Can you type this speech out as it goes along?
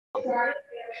All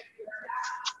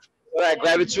right,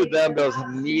 grab 2 dumbbells,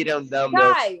 medium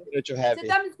dumbbells, Caio, not too você heavy.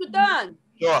 tá me escutando?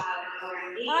 Sure.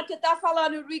 Ah, que tá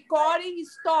falando recording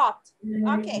stopped.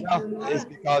 Ok. No, it's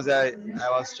because I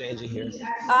was changing here.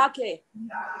 Ok.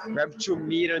 Grab 2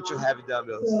 medium to heavy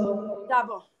dumbbells. Tá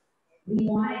bom. We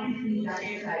want to see that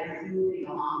exercise moving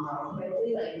along real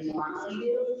quickly like we normally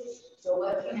do. So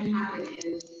what's going to happen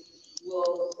is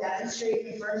we'll demonstrate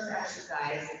the first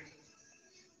exercise,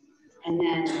 and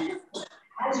then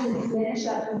as you finish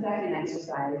up the second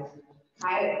exercise,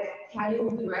 Kai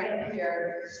will be right up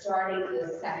here starting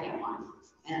the second one,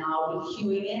 and I'll be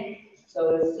cueing it.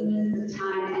 So as soon as the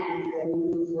time ends, we'll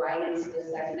move right into the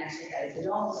second exercise. So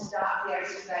don't stop the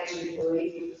exercise you're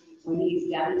doing when he's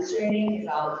demonstrating,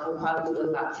 because we'll probably do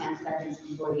about 10 seconds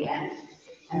before the end.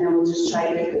 And then we'll just try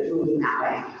to get it moving that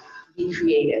way. Be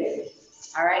creative.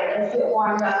 All right, let's get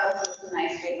warmed up with some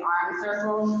nice big arm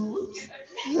circles.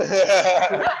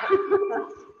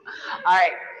 All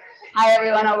right, hi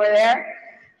everyone over there.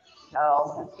 So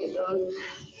let's get those,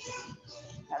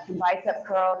 have some bicep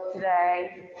curls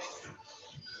today.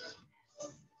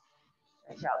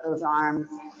 Stretch out those arms.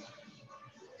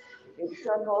 Big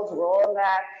circles, roll them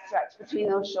back, stretch between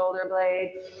those shoulder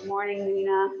blades. Good morning,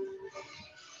 Nina.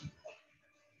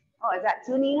 Oh, is that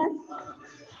 2 Ninas?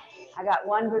 I got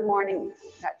 1 good morning,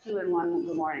 got 2 and 1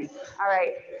 good morning. All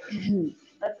right,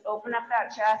 let's open up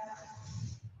that chest.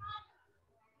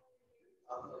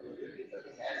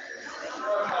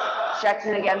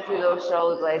 Stretching again through those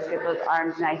shoulder blades, get those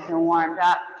arms nice and warmed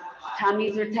up.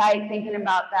 Tummies are tight, thinking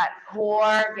about that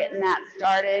core, getting that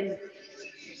started.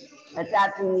 Let's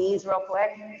add some knees real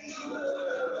quick.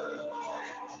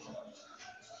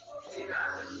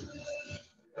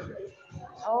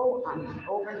 Oh, I'm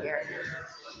over here.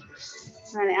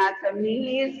 Trying to add some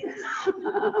knees.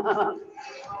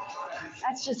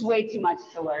 That's just way too much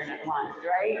to learn at once,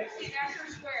 right?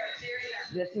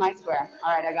 This is my square.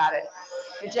 All right, I got it.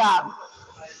 Good job.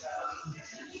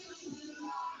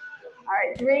 All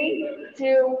right, 3,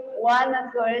 2, 1.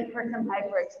 Let's go in for some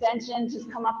hyperextension.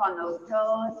 Just come up on those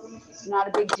toes. Not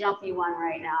a big jumpy one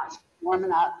right now.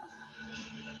 Warming up.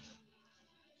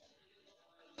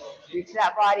 Reach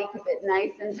that body, keep it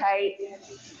nice and tight.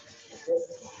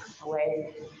 This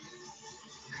away.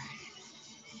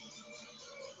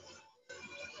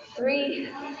 3,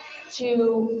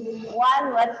 2,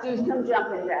 1. Let's do some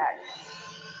jumping jacks.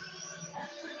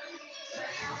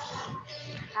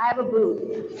 I have a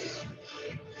boot.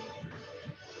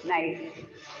 Nice.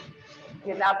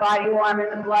 Get that body warm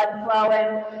and the blood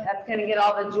flowing. That's gonna get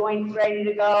all the joints ready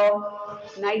to go.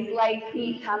 Nice light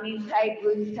feet, tummies tight,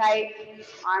 glutes tight,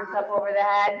 arms up over the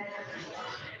head.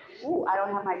 Ooh, I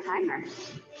don't have my timer.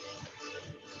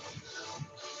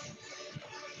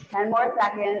 10 more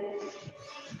seconds.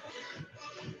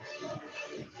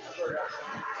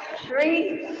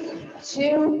 3,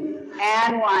 2,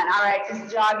 and 1. All right,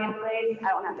 just jog in place. I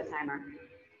don't have the timer.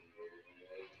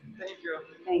 Thank you.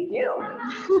 Thank you.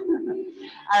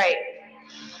 All right.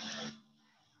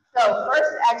 So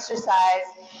first exercise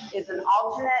is an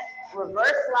alternate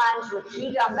reverse lunge with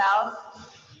 2 dumbbells.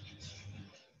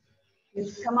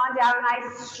 Just come on down,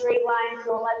 nice straight line.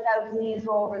 Don't let those knees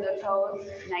go over the toes.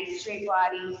 Nice straight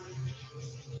body.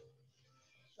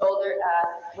 Shoulder,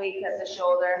 weights at the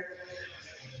shoulder.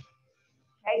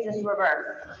 Okay, just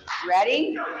reverse.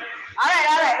 Ready? All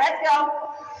right, let's go.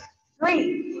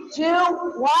 3, 2,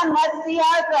 1, let's see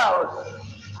how it goes.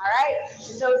 All right,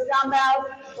 just those dumbbells,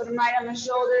 put them right on the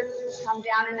shoulders, come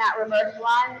down in that reverse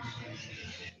lunge.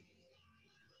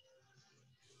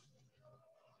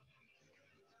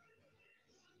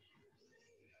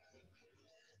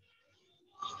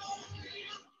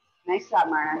 Nice job,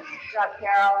 Myrna. Good job,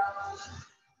 Carol.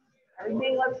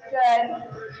 Everything looks good.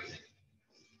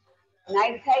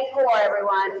 Nice tight core,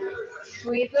 everyone.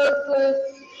 Squeeze those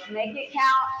glutes, make it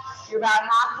count. You're about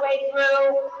halfway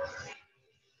through.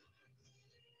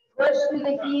 Push through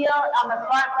the heel on the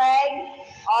front leg.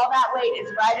 All that weight is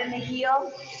right in the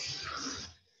heel.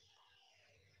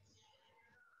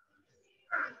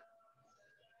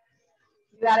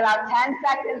 You got about 10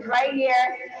 seconds right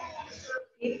here.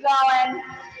 Keep going.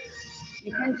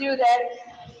 You can do this.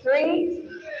 3,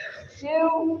 2,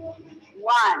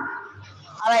 1.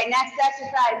 All right, next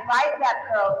exercise, bicep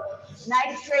curls.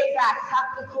 Nice straight back, tuck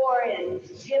the core in.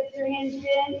 Hips are hinged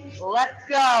in. Let's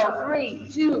go. 3,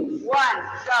 2, 1,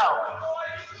 go.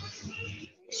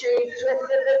 Make sure you twist at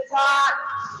the top.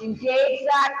 Engage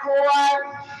that core.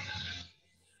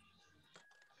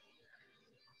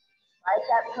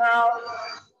 Bicep curls.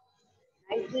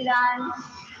 Nicely done.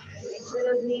 Make sure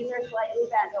those knees are slightly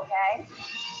bent, okay?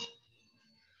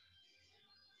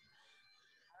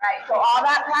 right, so all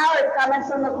that power is coming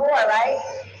from the core, right?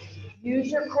 Use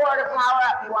your core to power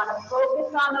up. You want to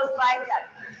focus on those biceps.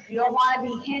 You don't want to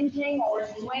be hinging or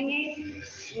swinging.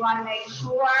 You want to make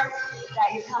sure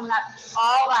that you're coming up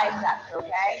all biceps,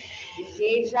 okay?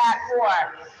 Engage that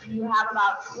core. You have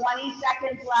about 20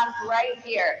 seconds left right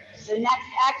here. The next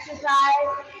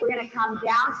exercise, we're going to come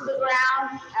down to the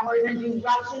ground and we're going to do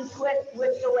Russian twist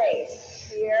with the weights.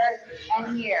 Here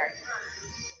and here.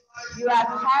 You have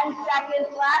 10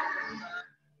 seconds left.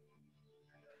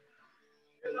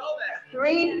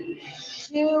 3,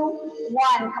 2,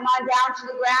 1. Come on down to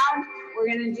the ground. We're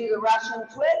going to do the Russian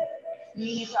twist.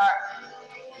 Knees are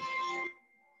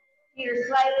feet are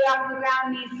slightly off the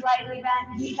ground, knees slightly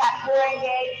bent. Keep that core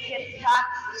engaged, hips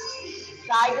tucked.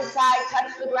 Side to side,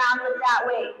 touch the ground with that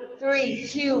weight. 3,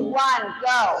 2, 1,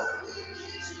 go.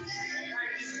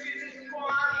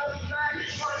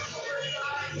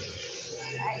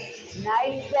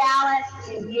 Nice balance.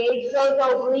 Engage those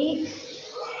obliques.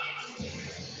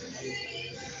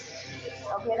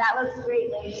 Okay, that looks great,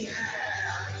 ladies.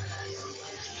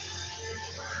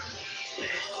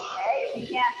 Okay, if you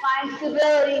can't find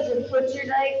stability, just put your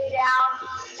legs down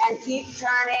and keep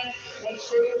turning. Make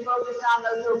sure you focus on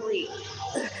those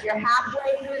obliques. You're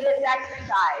halfway through this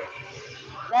exercise.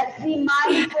 Let's be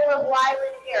mindful of why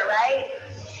we're here, right?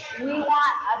 We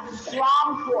want a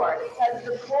strong core because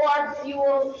the core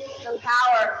fuels the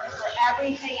power for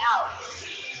everything else,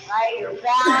 right? Your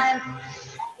balance,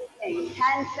 everything.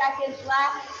 10 seconds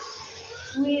left.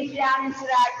 Squeeze down into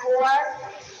that core.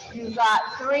 You've got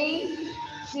 3,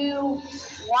 2,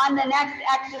 1. The next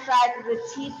exercise is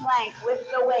a T-plank with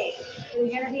the weight. So you're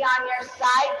going to be on your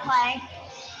side plank.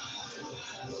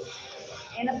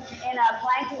 In a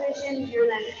plank position, you're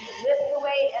going to lift the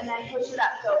weight and then push it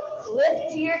up. So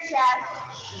lift to your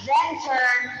chest, then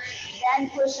turn, then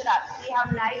push it up. See how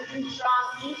nice and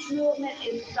strong each movement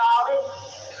is solid.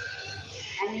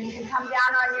 And you can come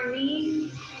down on your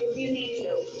knees if you need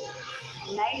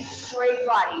to. Nice straight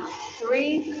body.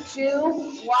 3, 2,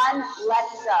 1,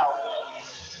 let's go.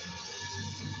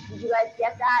 Did you guys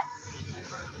get that?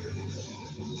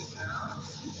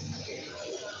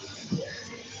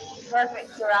 Perfect,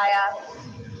 Soraya.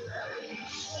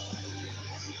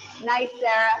 Nice,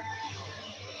 Sarah.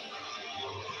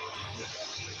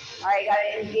 All right, you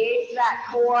gotta engage that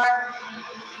core.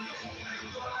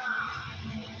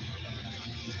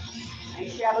 Make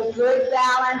sure you have a good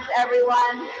balance,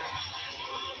 everyone.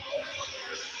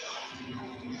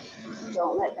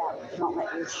 Don't let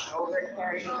your shoulder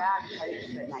carry you back. Try to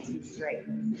keep it nice and straight.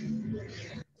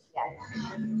 Yes,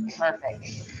 perfect.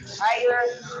 All right,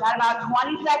 you're got about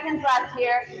 20 seconds left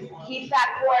here. Keep that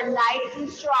core nice and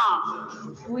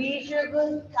strong. Squeeze your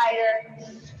glutes tighter.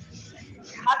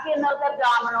 Tuck in those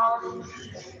abdominals.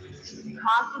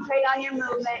 Concentrate on your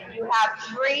movement. You have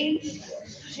 3,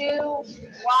 2, 1,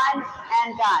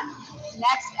 and done.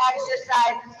 Next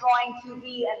exercise is going to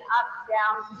be an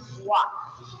up-down squat.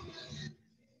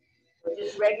 So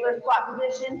just regular squat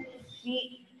position.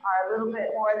 Feet are a little bit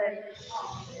more than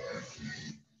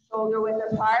shoulder width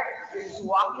apart. You're just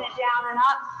walking it down and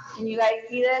up. Can you guys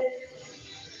see this?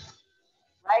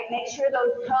 Right? Make sure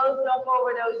those toes don't go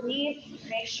over those knees.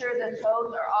 Make sure the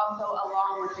toes are also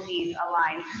along with the knees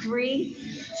aligned. 3,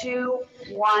 2,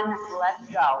 1, let's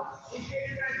go.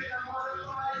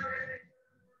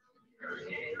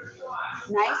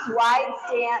 Nice wide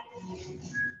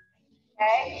stance.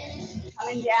 Okay?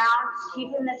 Coming down,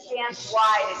 keeping the stance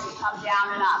wide as you come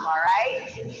down and up, all right?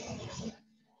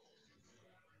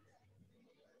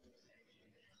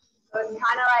 So it's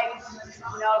kind of like,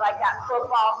 like that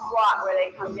football squat where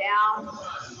they come down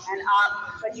and up,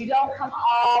 but you don't come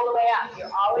all the way up.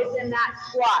 You're always in that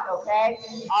squat, okay?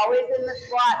 Always in the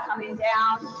squat, coming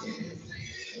down.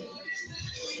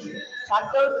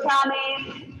 Tuck those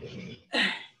tummies.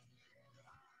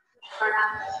 Turn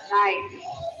up, nice.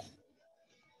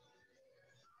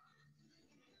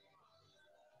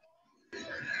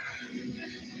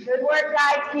 Good work,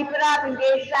 guys. Keep it up.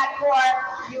 Engage that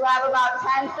core. You have about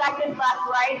 10 seconds left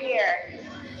right here.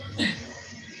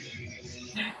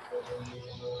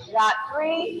 You got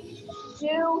 3,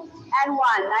 2, and 1.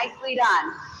 Nicely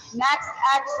done. Next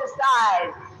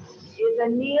exercise is a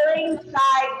kneeling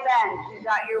side bench. You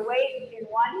got your weight in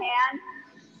one hand.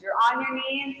 You're on your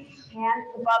knees, hands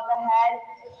above the head,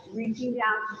 reaching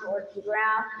down towards the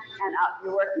ground and up.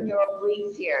 You're working your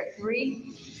obliques here.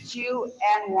 3, 2,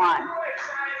 and 1.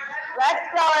 Let's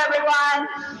go, everyone.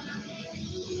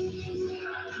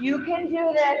 You can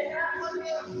do this.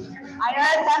 I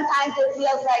know sometimes it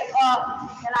feels like, oh,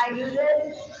 can I do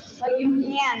this? But you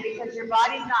can, because your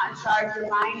body's not in charge, your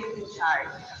mind is in charge.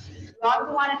 You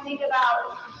also want to think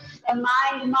about the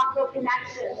mind-muscle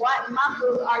connection. What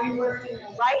muscles are you working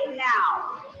right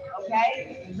now?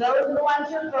 Okay? Those are the ones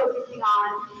you're focusing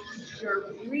on.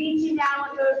 You're reaching down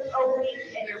with those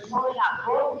obliques and you're pulling up.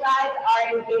 Both sides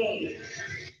are engaged.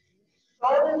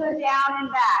 Shoulders are down and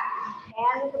back.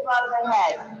 Hands above the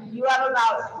head. You have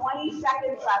about 20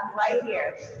 seconds left right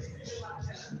here.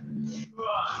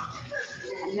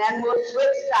 And then we'll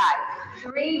switch sides.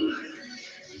 3,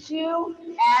 2,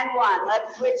 and 1.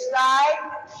 Let's switch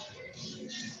sides.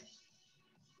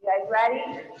 You guys ready?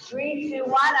 3, 2, 1.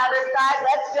 Other side.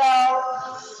 Let's go.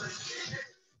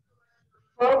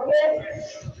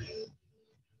 Focus.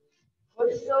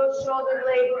 Push those shoulder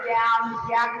blades down.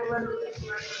 Scapula.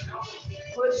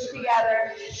 Push together.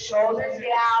 Shoulders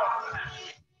down.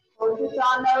 Focus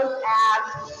on those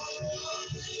abs.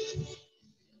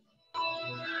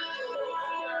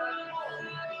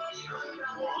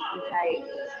 Tight.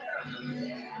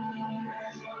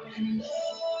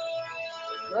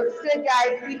 Looks good,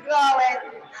 guys. Keep going.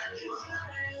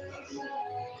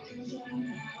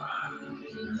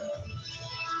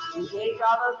 Engage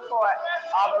all those cores.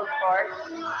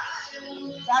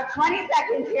 About 20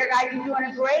 seconds here, guys. You're doing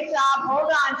a great job.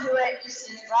 Hold on to it.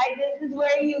 Right? This is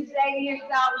where you say to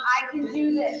yourself, I can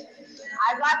do this.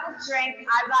 I've got the strength.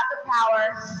 I've got the power.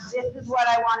 This is what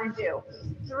I want to do.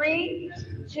 3,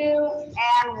 2,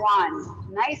 and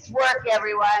 1. Nice work,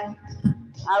 everyone.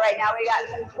 All right, now we got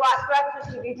some squat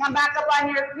thrusts. You can come back up on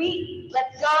your feet.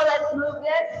 Let's go. Let's move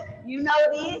this. You know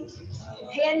these.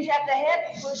 Hinge at the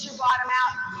hip. Push your bottom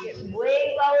out. Get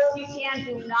way low if you can.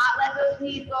 Do not let those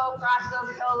knees go across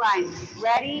those toe lines.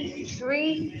 Ready?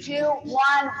 3, 2, 1.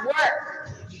 Work.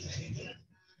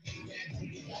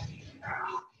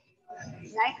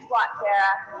 Nice squat,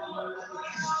 Sarah.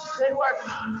 Good work,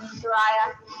 Soraya.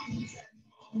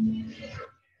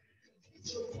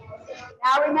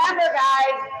 Now remember,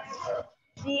 guys,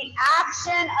 the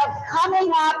action of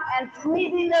coming up and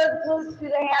squeezing those glutes to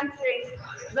the hamstrings,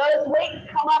 those weights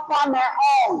come up on their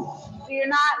own. So you're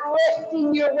not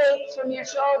lifting your weights from your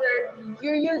shoulders.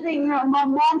 You're using your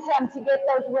momentum to get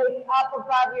those weights up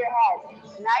above your head.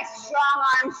 Nice strong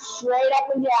arms straight up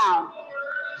and down.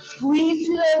 Squeeze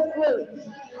through those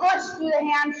glutes. Push through the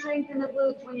hamstrings and the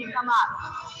glutes when you come up.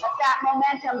 Let that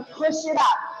momentum push it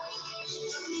up.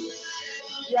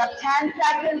 You have 10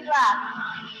 seconds left.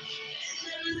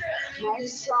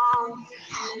 Nice, strong.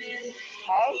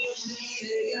 Okay.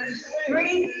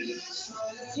 3,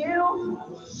 2,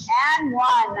 and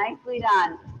 1. Nicely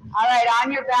done. All right,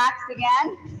 on your backs again.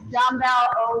 Dumbbell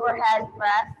overhead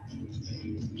press.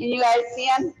 Can you guys see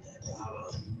them?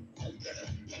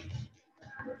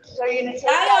 So you're going to take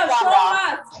that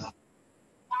dumbbell.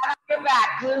 On your back,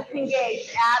 glutes engaged,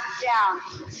 abs down.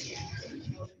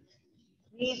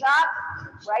 Knees up,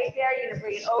 right there. You're gonna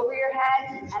bring it over your head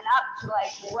and up to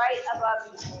like right above,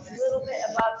 a little bit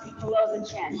above, below the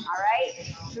chin. All right.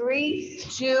 3,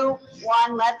 2,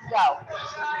 1. Let's go.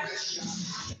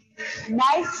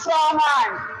 Nice strong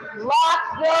arms. Lock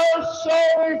those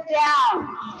shoulders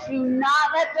down. Do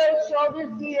not let those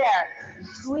shoulders be there.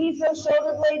 Squeeze those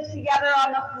shoulder blades together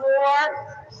on the floor.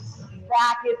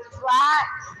 Back is flat.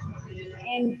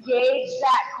 Engage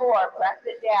that core. Press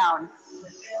it down.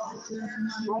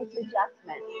 Nice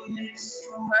adjustment.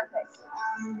 Perfect.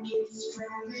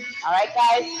 All right,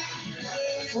 guys.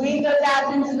 Squeeze those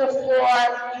abs into the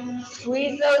floor.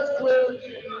 Squeeze those glutes.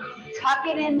 Tuck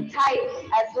it in tight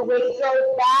as the weight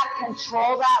goes back.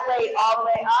 Control that weight all the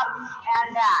way up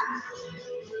and back.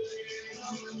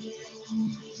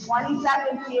 20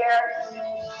 seconds here.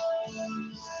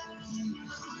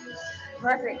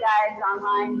 Perfect, guys,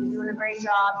 online. You're doing a great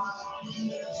job.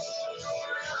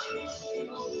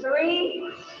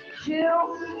 3, 2,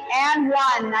 and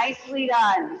 1. Nicely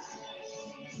done.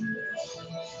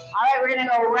 All right, we're going to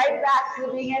go right back to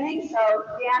the beginning. So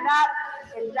stand up.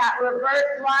 It's that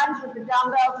reverse lunge with the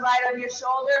dumbbells right on your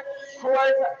shoulder.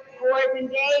 Core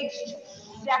engaged.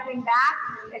 Stepping back.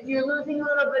 If you're losing a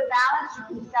little bit of balance, you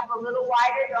can step a little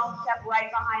wider. Don't step right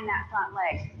behind that front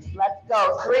leg. Let's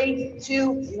go. 3,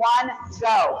 2, 1,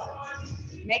 go.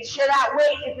 Make sure that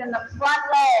weight is in the front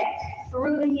leg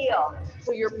through the heel.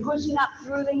 So you're pushing up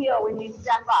through the heel when you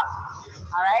step up.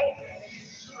 All right?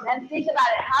 Then think about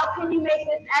it. How can you make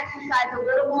this exercise a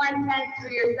little more intense for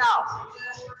yourself?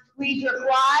 Squeeze your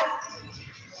quads.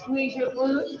 Squeeze your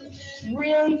glutes.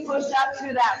 Really push up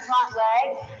through that front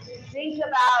leg. Think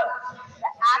about the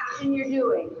action you're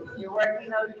doing. You're working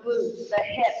those glutes, the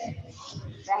hips,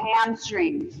 the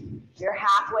hamstrings. You're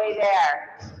halfway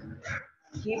there.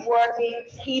 Keep working,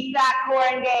 keep that core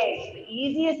engaged. The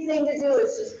easiest thing to do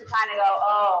is just to kind of go,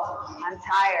 oh, I'm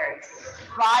tired.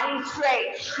 Body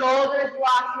straight, shoulders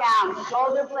locked down,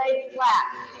 shoulder blades flat.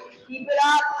 Keep it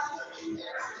up.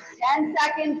 10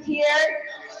 seconds here.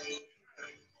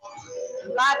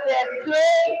 You got this. 3,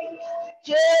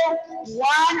 2, 1.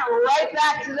 Right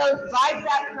back to those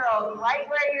bicep curls, right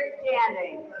where you're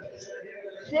standing.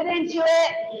 Sit into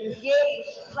it, engage,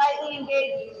 slightly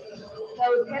engage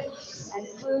those hips and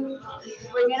glutes.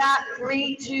 Bring it up,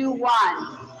 3, 2, 1.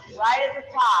 Right at the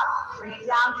top. Bring it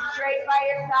down straight by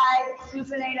your side.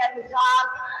 Supinate at the top.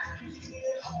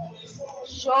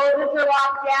 Shoulders are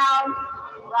locked down,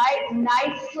 right?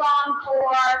 Nice strong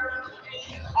core.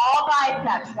 All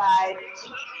biceps, guys.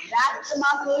 That's the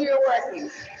muscle you're working.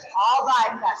 All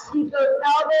biceps. Keep those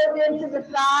elbows into the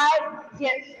side.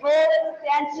 Get full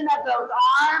extension of those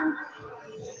arms.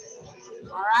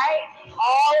 All right?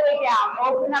 All the way down.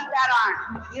 Open up that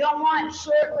arm. You don't want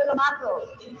short little muscles.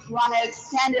 You want to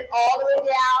extend it all the way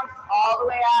down, all the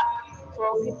way up,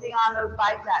 focusing on those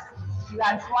biceps. You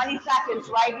got 20 seconds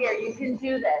right here. You can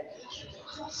do this.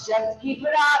 Just keep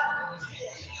it up.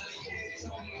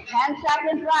 10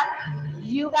 seconds left.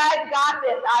 You guys got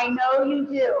this. I know you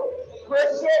do.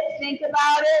 Push it. Think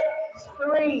about it.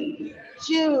 3,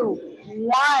 2,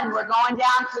 1. We're going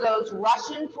down to those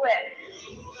Russian twists.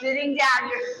 Sitting down.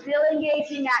 You're still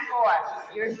engaging that core.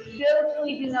 You're still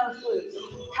squeezing those glutes.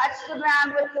 Touch the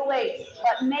ground with the weight,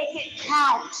 but make it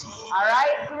count. All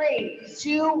right? 3,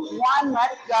 2, 1.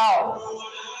 Let's go.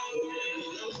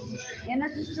 In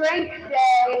a strength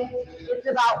day, it's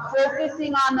about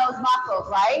focusing on those muscles,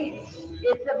 right?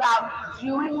 It's about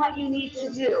doing what you need to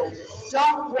do.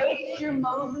 Don't waste your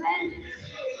movement.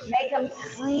 Make them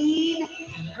clean,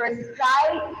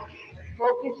 precise,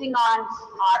 focusing on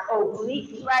our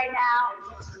obliques right now.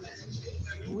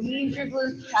 Squeeze your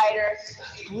glutes tighter,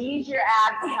 squeeze your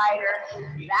abs tighter.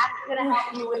 That's gonna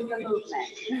help you with the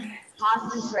movement.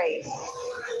 Concentrate.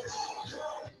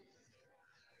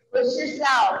 Push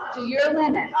yourself to your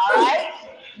limit, all right?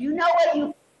 You know what you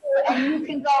do, and you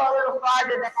can go a little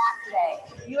farther than that today.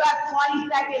 You have 20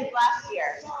 seconds left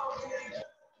here.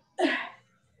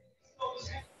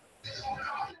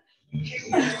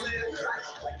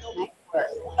 Nice work.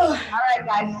 All right,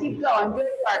 guys, keep going. Good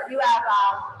work. You have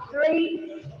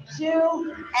 3,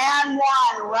 2, and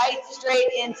 1. Right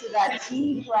straight into that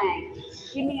T-plank.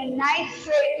 Give me a nice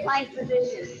straight plank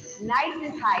position. Nice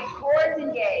and tight. Core is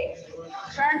engaged.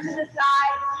 Turn to the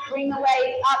side. Bring the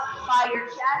weight up by your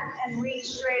chest and reach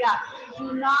straight up.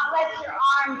 Do not let your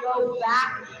arm go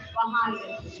back behind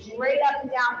you. Straight up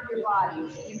and down with your body.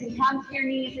 You can come to your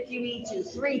knees if you need to.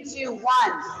 3, 2, 1.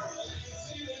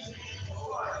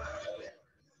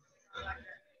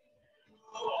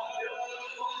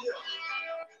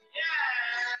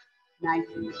 Nice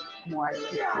and more.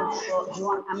 Control. You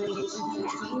want, I'm going to get you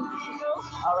 16.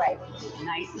 All right.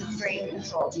 Nice and straight and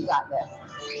controlled. You got this.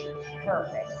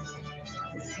 Perfect.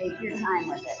 Just take your time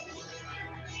with it.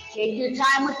 Take your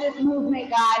time with this movement,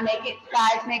 guys. Make it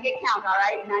count. All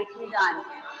right. Nicely done.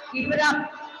 Keep it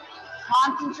up.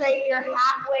 Concentrate. You're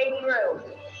halfway through.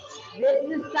 This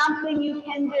is something you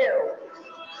can do.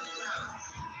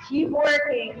 Keep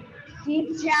working.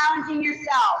 Keep challenging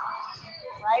yourself.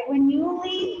 Right? When you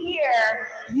leave here,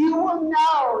 you will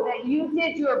know that you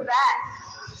did your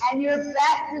best. And your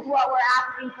best is what we're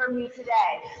asking from you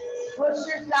today. Push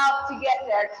yourself to get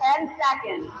there. 10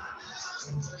 seconds.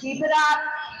 Keep it up.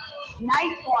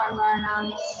 Nice form,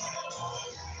 Myrna.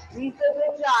 Lisa,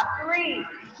 good job. 3,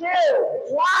 2,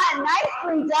 1.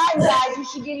 Nicely done, guys. You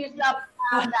should give yourself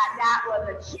a pat that was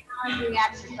a challenging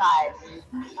exercise.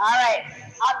 All right.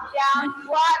 Up, down,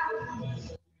 squat.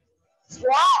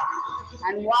 Squat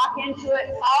and walk into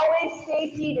it. Always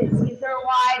stay seated. Knees are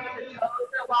wide, the toes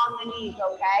are along the knees,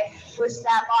 okay? Push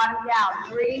that bottom down.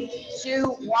 3, 2,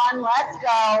 1, let's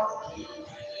go.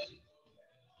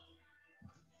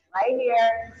 Right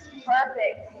here.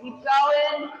 Perfect. Keep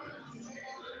going.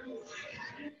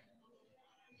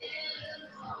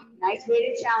 Nice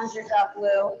way to challenge yourself,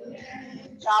 Lou.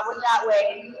 Job with that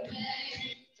weight.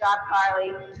 Job,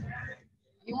 Carly.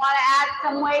 You want to add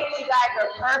some weight, you guys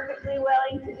are perfectly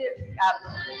willing to do.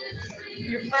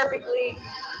 You're perfectly,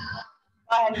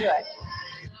 go ahead and do it.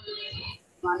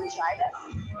 You want to try this?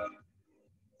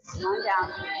 Come on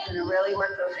down. It's going to really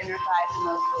work those inner thighs and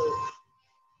those glutes.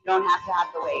 You don't have to have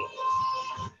the weight.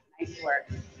 Nice work.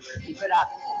 Keep it up.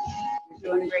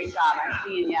 You're doing a great job. I'm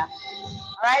seeing you.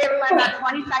 All right, everyone, about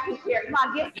 20 seconds here. Come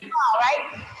on, give it all,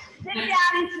 right? Sit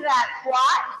down into that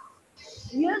squat.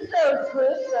 Use those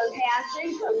glutes, those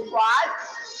hamstrings, those quads.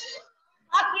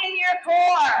 Tuck in your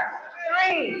core.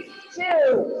 3, 2,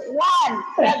 1.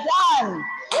 We're done.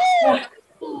 Woo!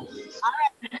 All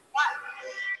right.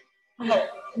 So,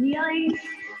 kneeling,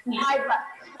 side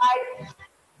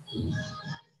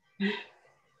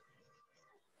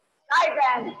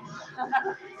bend.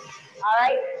 All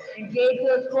right. Engage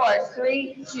those cores.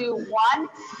 3, 2, 1.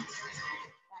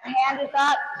 Hand is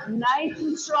up, nice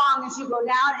and strong as you go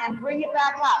down, and bring it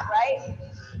back up, right?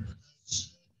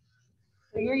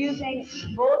 So you're using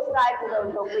both sides of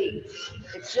those obliques.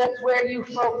 It's just where you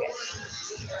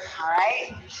focus. All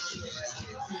right?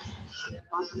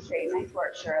 Concentrate. Nice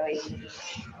work, Shirley.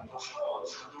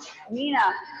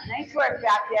 Nina, nice work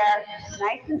back there.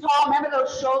 Nice and tall. Remember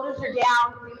those shoulders are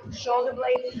down, shoulder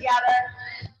blades together.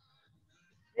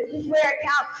 This is where it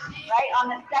counts, right? On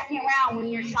the second round, when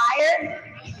you're tired,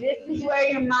 this is where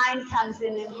your mind comes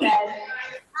in and says,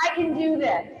 I can do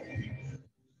this.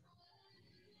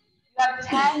 You have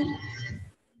 10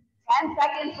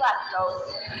 seconds left,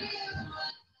 folks.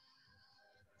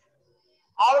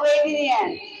 All the way to the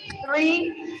end.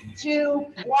 3,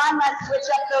 2, 1. Let's switch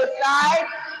up those sides.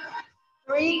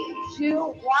 3, 2,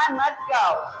 1. Let's go.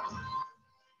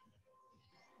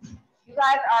 You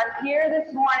guys are here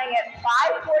this morning at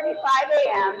 5:45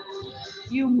 a.m.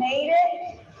 You made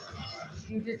it.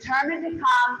 You determined to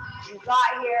come. You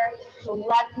got here. So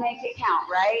let's make it count,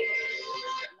 right?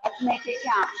 Let's make it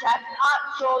count. Chest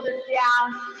up, shoulders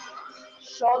down.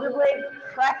 Shoulder blades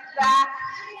pressed back.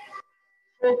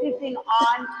 Focusing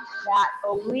on that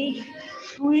oblique.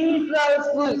 Squeeze those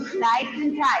glutes nice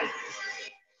and tight.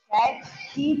 Okay?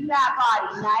 Keep that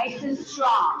body nice and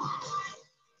strong.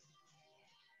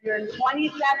 You're 20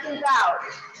 seconds out.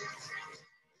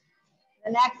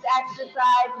 The next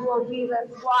exercise will be the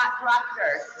squat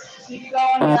thrusters. Keep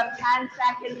going. You have 10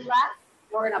 seconds left.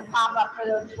 We're going to pop up for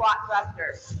those squat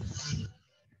thrusters.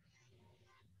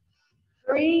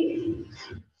 3,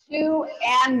 2,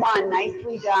 and 1.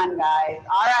 Nicely done, guys.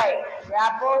 All right.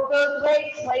 Grab both those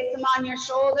weights. Place them on your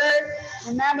shoulders.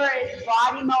 Remember, it's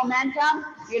body momentum.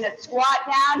 You're going to squat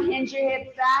down, hinge your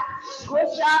hips back,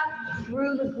 push up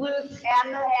through the glutes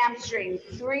and the hamstrings.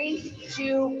 3,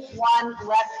 2, 1.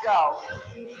 Let's go.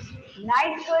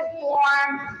 Nice, good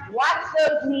form. Watch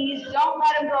those knees. Don't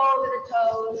let them go over the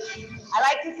toes. I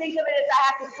like to think of it as I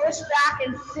have to push back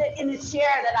and sit in a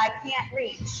chair that I can't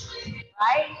reach.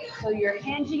 Right? So you're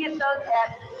hinging at those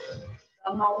hips.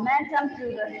 The momentum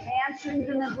through the hamstrings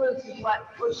and the glutes is what's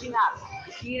pushing up.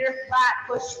 The feet are flat.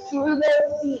 Push through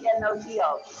those feet and those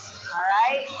heels. All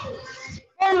right?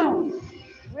 Boom.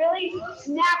 Really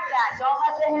snap that. Don't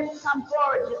let the hips come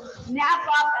forward. Just snap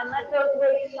up and let those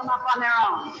weights come up on their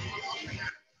own.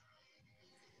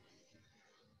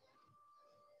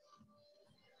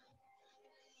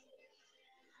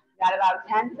 Got about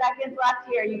 10 seconds left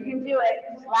here. You can do it.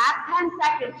 Last 10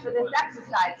 seconds for this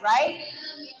exercise, right?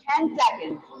 10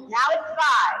 seconds. Now it's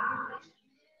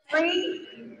 5,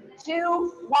 3,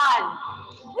 2, 1.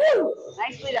 Woo!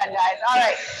 Nicely done, guys. All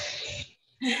right.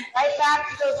 Right back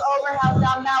to those overhead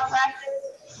dumbbell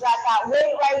presses. Got that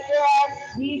weight right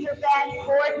there. Knees are bent,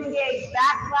 core engaged,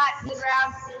 back flat to the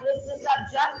ground. Lift this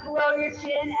up just below your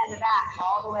chin and the back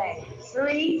all the way.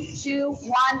 3, 2,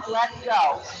 1. Let's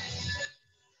go.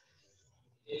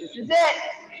 This is it.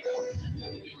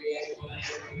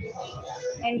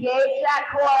 Engage that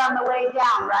core on the way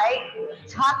down, right?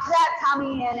 Tuck that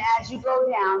tummy in as you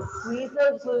go down. Squeeze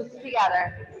those glutes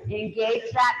together.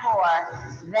 Engage that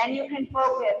core. Then you can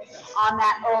focus on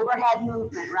that overhead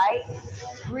movement, right?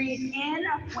 Breathe in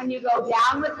when you go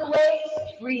down with the weight.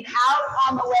 Breathe out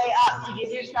on the way up to give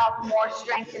yourself more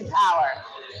strength and power.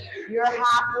 You're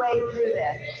halfway through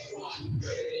this.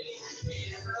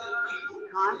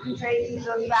 Concentrate, keep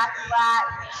those back flat.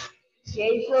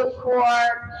 Engage those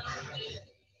core.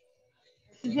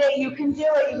 This is it. You can do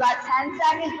it. You got 10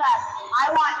 seconds left. I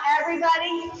want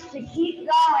everybody to keep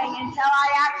going until I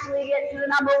actually get to the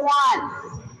number 1.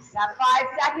 Got 5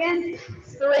 seconds.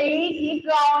 3. Keep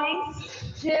going.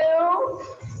 2,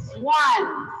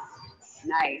 1.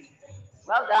 Nice.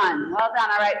 Well done. Well done.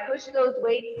 All right. Push those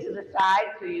weights to the side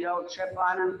so you don't trip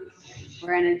on them.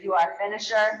 We're going to do our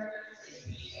finisher.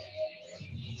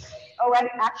 Oh, and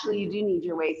actually, you do need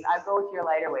your weights. I'll go with your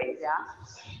lighter weights, yeah?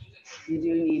 You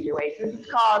do need your weights. This is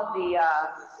called the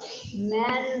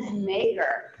Men's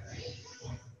Maker.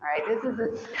 All right, this is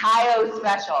a Caio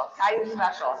special.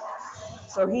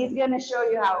 So he's going to show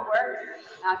you how it works.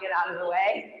 I'll get out of the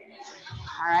way.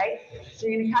 All right, so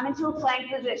you're going to come into a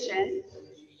plank position.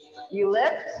 You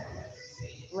lift,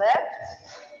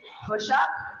 push up.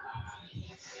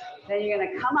 Then you're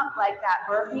going to come up like that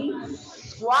burpee,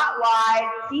 squat wide,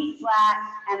 feet flat,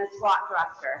 and a squat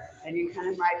thruster. Then you come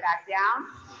right back down.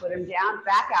 Put them down,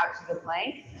 back out to the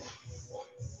plank.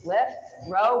 Lift,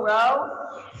 row,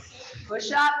 row,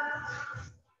 push up.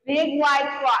 Big wide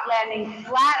squat landing,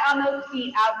 flat on those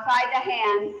feet outside the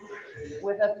hands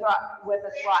with a squat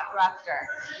thruster.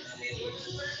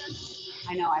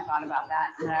 I know, I thought about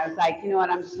that. And I was like, you know what,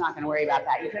 I'm just not gonna worry about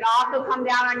that. You can also come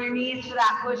down on your knees for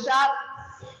that push up.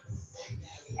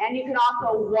 And you can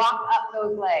also walk up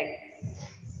those legs.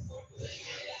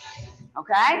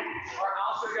 Okay? Or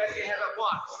also you guys can have it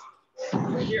once.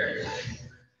 Right here.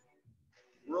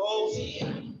 Rolls,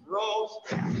 rolls,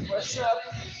 push up,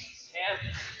 and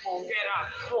boom, get up.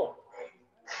 Boom.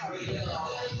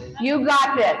 You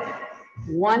got this.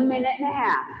 1.5 minutes.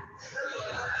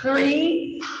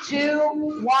 3,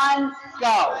 2, 1,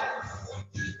 go.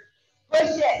 Push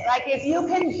it. Like if you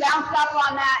can bounce up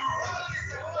on that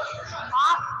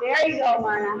top, there you go,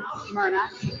 Myrna.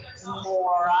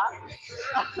 Mora.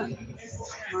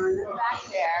 Myrna's back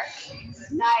there.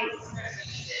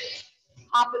 Nice.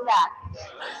 Hop it back.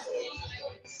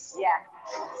 Yeah.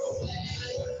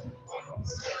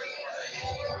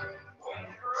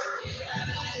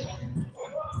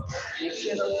 Make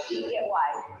sure those feet get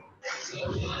wide.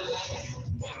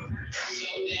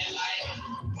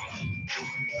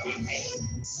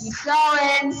 Keep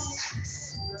going.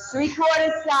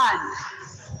 3/4 done.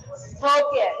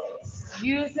 Focus.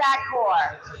 Use that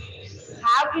core.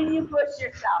 How can you push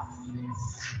yourself?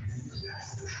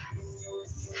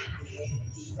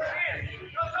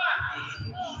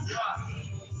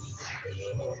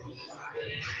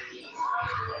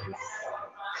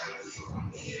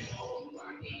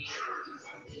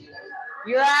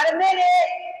 You're at a minute.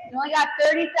 You only got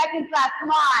 30 seconds left.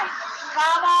 Come on.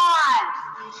 Come on.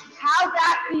 How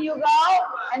fast do you go?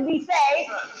 And be safe.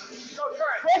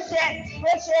 Push it.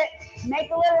 Push it.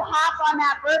 Make a little hop on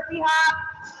that burpee hop.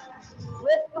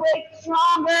 Lift the weight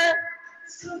stronger.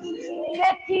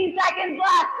 15 seconds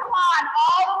left. Come on.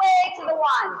 All the way to the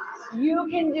one. You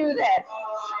can do this.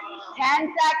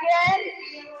 10 seconds.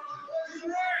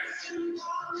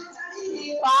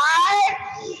 5.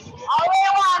 All the way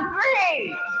on.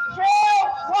 3, 2,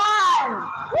 1.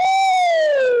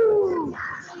 Woo!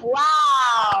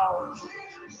 Wow.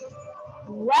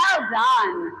 Well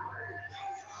done.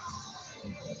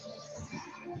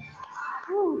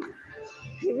 Whew.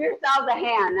 Give yourselves a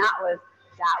hand. That was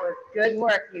good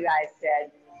work you guys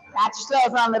did. Pat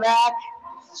yourselves on the back.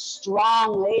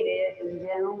 Strong, ladies and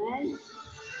gentlemen.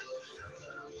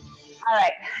 All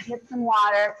right, get some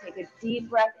water. Take a deep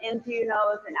breath in through your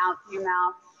nose and out through your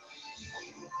mouth.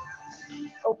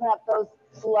 Open up those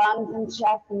lungs and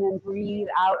chest and then breathe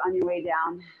out on your way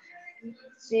down.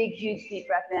 Big, huge deep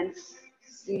breath in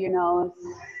through your nose,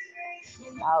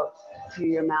 out through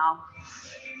your mouth.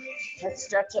 Let's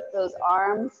stretch up those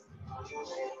arms,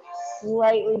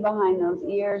 slightly behind those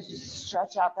ears. Just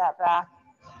stretch out that back.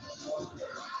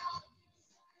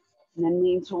 And then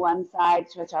lean to one side,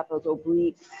 stretch out those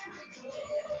obliques.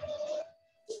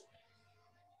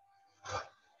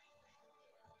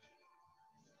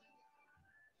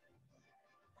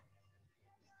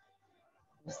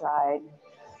 Side.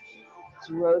 Just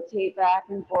rotate back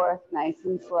and forth, nice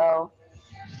and slow. All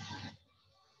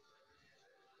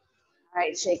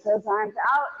right, shake those arms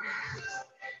out.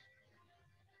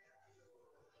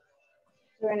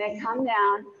 So we're gonna come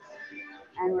down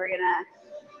and we're gonna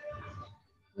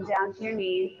come down to your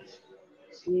knees.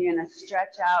 And you're gonna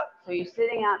stretch out. So you're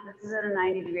sitting out, this is at a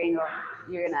 90-degree angle.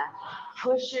 You're gonna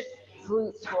push your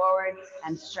glutes forward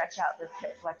and stretch out this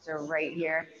hip flexor right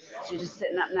here. So you're just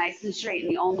sitting up nice and straight,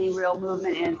 and the only real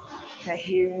movement is to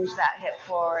hinge that hip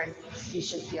forward. You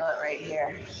should feel it right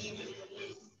here.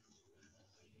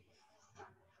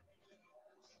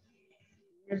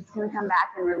 You're just gonna come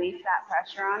back and release that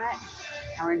pressure on it,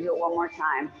 and we're gonna do it one more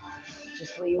time.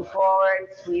 Just lean forward,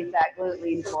 squeeze that glute,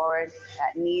 lean forward.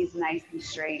 That knee's nice and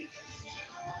straight.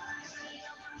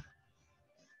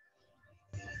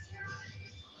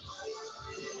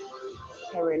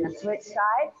 Okay, we're gonna switch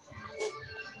sides.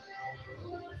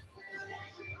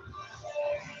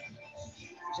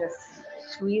 Just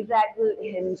squeeze that glute,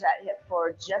 hinge that hip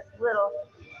forward just a little,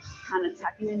 kind of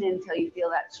tucking it in until you feel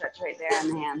that stretch right there in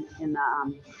the hand, in the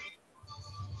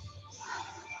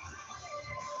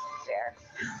there.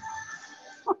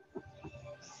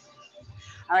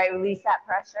 All right, release that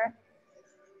pressure.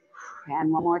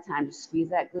 And one more time, just squeeze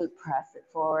that glute, press it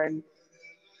forward.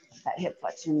 That hip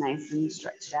flexion nice and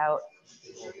stretched out.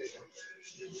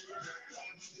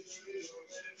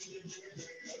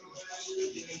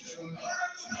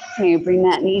 Can you bring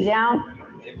that knee down?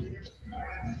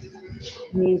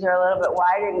 Knees are a little bit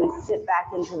wider. You're going to sit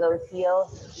back into those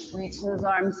heels. Reach those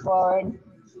arms forward.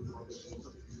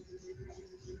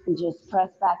 And just press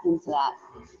back into that,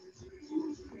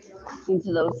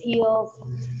 into those heels,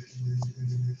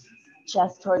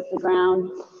 chest towards the ground.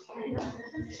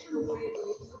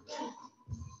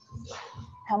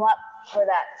 Come up for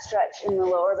that stretch in the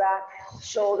lower back.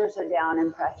 Shoulders are down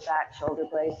and press back, shoulder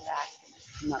blades back.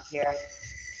 Come up here,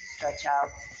 stretch out.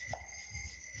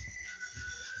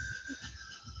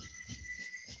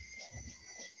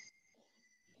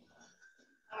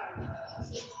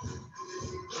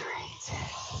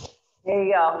 There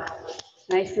you go.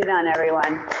 Nicely done,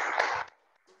 everyone.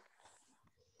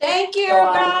 Thank you, So,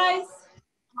 guys.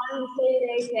 I wanted to say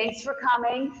today, thanks for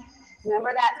coming.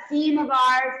 Remember that theme of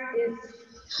ours is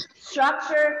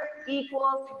structure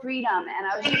equals freedom.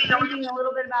 And I was just thinking a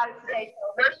little bit about it today.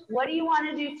 So what do you want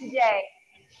to do today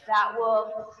that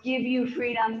will give you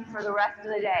freedom for the rest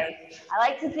of the day? I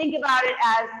like to think about it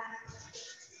as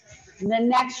the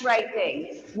next right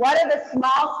thing. What are the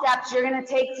small steps you're going to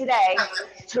take today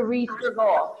to reach your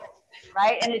goal,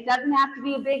 right? And it doesn't have to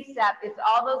be a big step. It's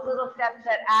all those little steps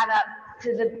that add up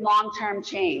to the long-term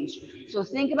change. So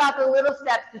think about the little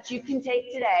steps that you can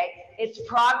take today. It's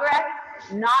progress,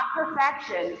 not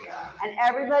perfection. And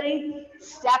everybody's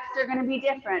steps are going to be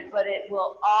different, but it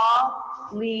will all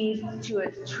lead to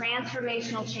a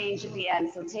transformational change at the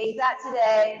end. So take that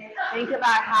today. Think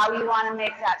about how you want to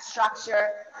make that structure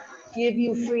give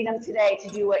you freedom today to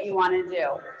do what you want to do.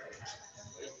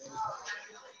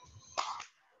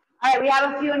 All right, we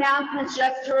have a few announcements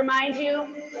just to remind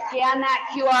you. Scan that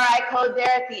QRI code there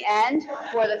at the end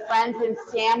for the Friends and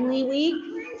Family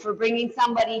Week, for bringing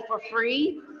somebody for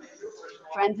free.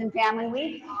 Friends and Family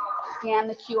Week, scan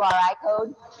the QRI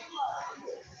code.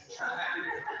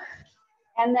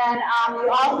 And then you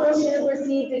also should have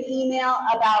received an email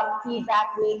about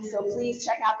Feedback Week, so please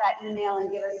check out that email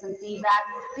and give us some feedback.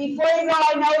 Before you go,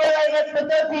 I know we're late, let's put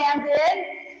those hands in.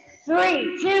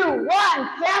 3, 2, 1,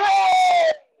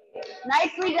 family!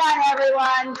 Nicely done,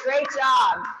 everyone. Great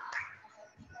job.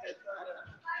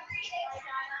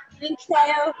 Thanks,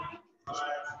 Tayo.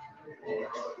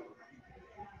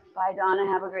 Bye, Donna.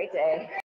 Have a great day.